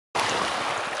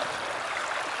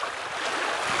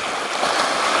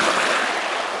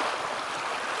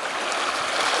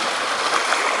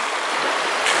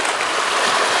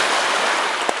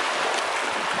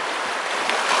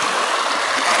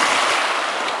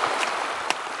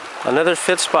Another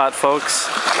fit spot, folks,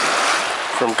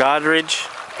 from Goderich,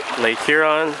 Lake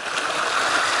Huron.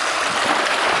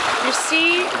 You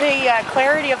see the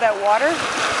clarity of that water?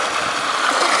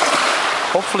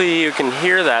 Hopefully you can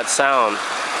hear that sound.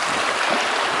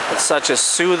 It's such a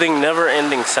soothing,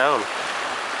 never-ending sound.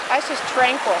 That's just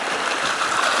tranquil.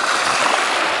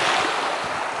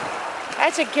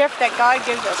 That's a gift that God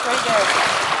gives us right there.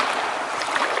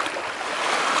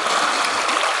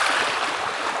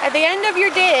 At the end of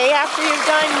your day, after you've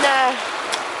done,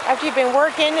 after you've been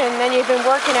working and then you've been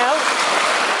working out,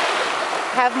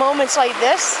 have moments like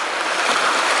this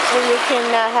where you can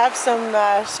have some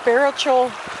spiritual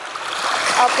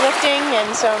uplifting and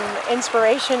some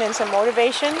inspiration and some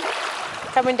motivation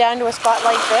coming down to a spot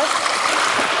like this.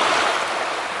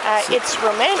 It's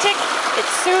romantic,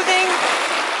 it's soothing,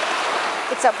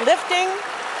 it's uplifting,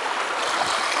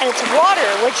 and it's water,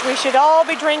 which we should all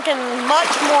be drinking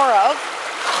much more of.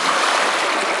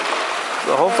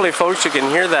 So hopefully, folks, you can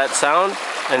hear that sound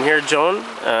and hear Joan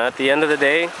at the end of the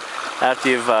day. After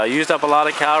you've used up a lot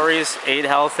of calories, ate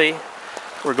healthy,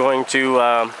 we're going to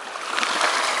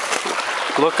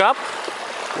look up,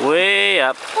 way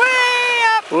up, Way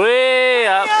up! way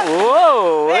up,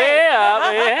 whoa, way up,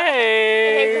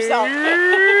 hey, Behave yourself.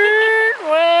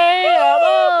 way up,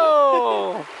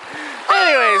 oh.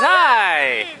 Anyways,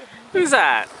 hi, who's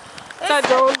that? Is that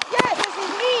Joan? Yes, this is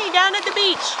me down at the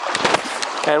beach.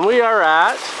 And we are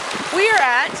at,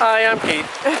 Hi, I'm Keith,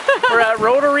 we're at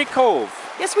Rotary Cove.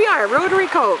 Yes, we are, Rotary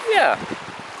Cove. Yeah.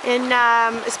 And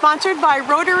sponsored by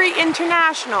Rotary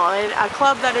International, a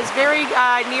club that is very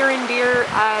near and dear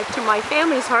to my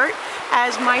family's heart,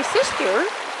 as my sister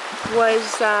was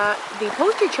the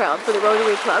poster child for the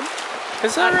Rotary Club.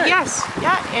 Is that right? Yes,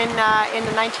 yeah. In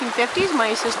the 1950s,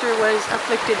 my sister was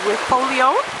afflicted with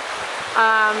polio.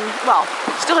 Well,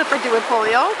 still afflicted with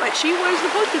polio, but she was the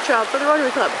poster child for the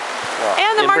Rotary Club. Wow.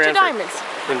 And the In March of Brantford? Diamonds.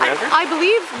 In Brantford? I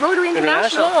believe Rotary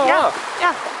International. Oh, yeah, wow.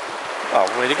 yeah. Oh,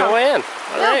 way to go, Ann.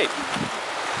 All Yeah. right.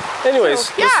 Anyways,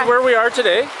 So, this yeah. is where we are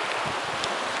today.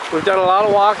 We've done a lot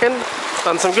of walking,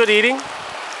 done some good eating.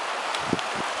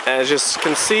 As you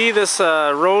can see, this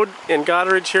road in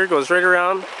Goderich here goes right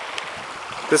around.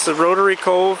 This is Rotary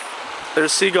Cove.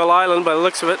 There's Seagull Island by the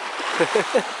looks of it.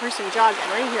 Person jogging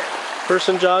right here.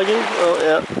 Person jogging. Oh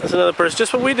yeah, that's another person.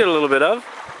 Just what we did a little bit of.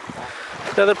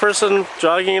 Another person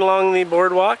jogging along the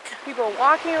boardwalk. People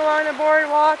walking along the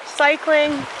boardwalk,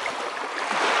 cycling.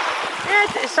 Yeah,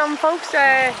 some folks,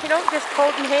 you know, just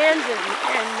holding hands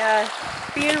and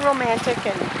being romantic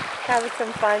and having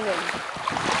some fun. And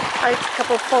a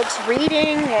couple of folks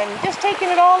reading and just taking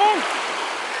it all in.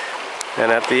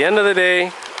 And at the end of the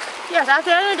day, Yes, at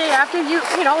the end of the day, after you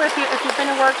know, if you've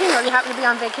been working or you happen to be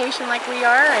on vacation like we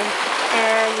are,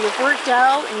 and you've worked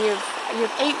out and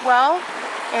you've ate well,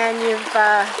 and you've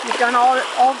done all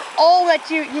that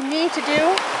you need to do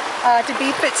to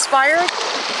be fit-spired,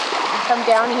 come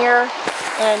down here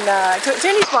and to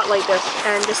any spot like this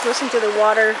and just listen to the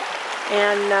water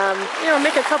and you know,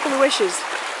 make a couple of wishes.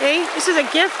 Hey, this is a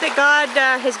gift that God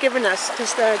has given us,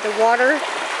 just the water,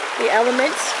 the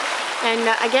elements. And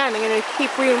again, I'm going to keep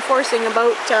reinforcing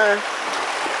about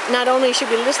not only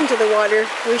should we listen to the water,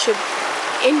 we should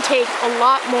intake a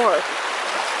lot more.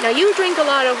 Now you drink a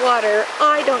lot of water,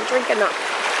 I don't drink enough.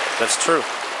 that's true.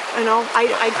 You know,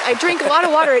 I drink a lot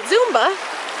of water at Zumba,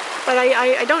 but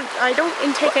I don't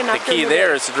intake enough. The key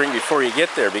there is to drink before you get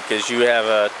there, because you have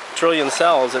a trillion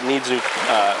cells that needs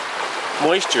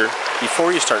moisture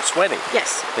before you start sweating.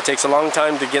 Yes. It takes a long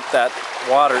time to get that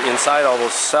water inside all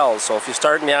those cells. So if you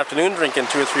start in the afternoon drinking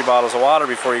 2 or 3 bottles of water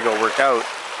before you go work out,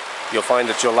 you'll find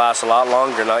that you'll last a lot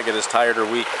longer, not get as tired or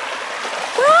weak.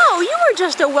 Wow, you are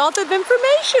just a wealth of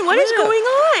information. What is going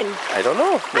on? I don't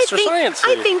know, Mr. Science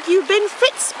here. I think you've been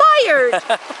fit-spired.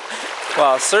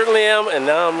 Well, I certainly am, and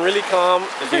now I'm really calm.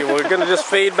 We're going to just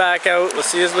fade back out. We'll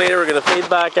see us later. We're going to fade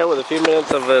back out with a few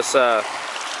minutes of this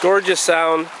gorgeous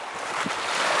sound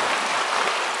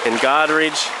in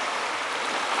Goderich.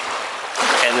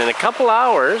 And in a couple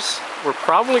hours, we're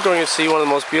probably going to see one of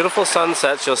the most beautiful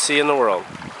sunsets you'll see in the world.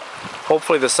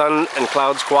 Hopefully the sun and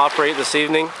clouds cooperate this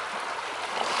evening.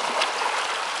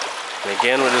 And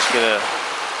again, we're just going to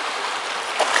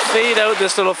fade out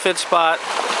this little fit spot.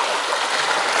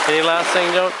 Any last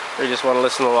thing, Joan? Or you just want to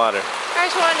listen to the water? I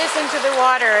just want to listen to the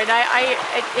water, and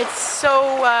it's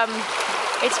so,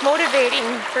 it's motivating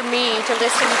for me to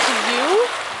listen to you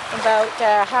about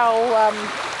how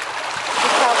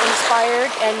inspired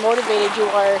and motivated you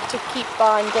are to keep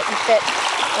on getting fit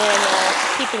and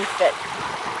keeping fit.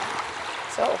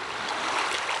 So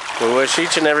we wish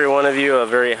each and every one of you a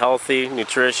very healthy,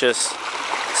 nutritious,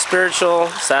 spiritual,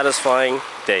 satisfying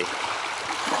day.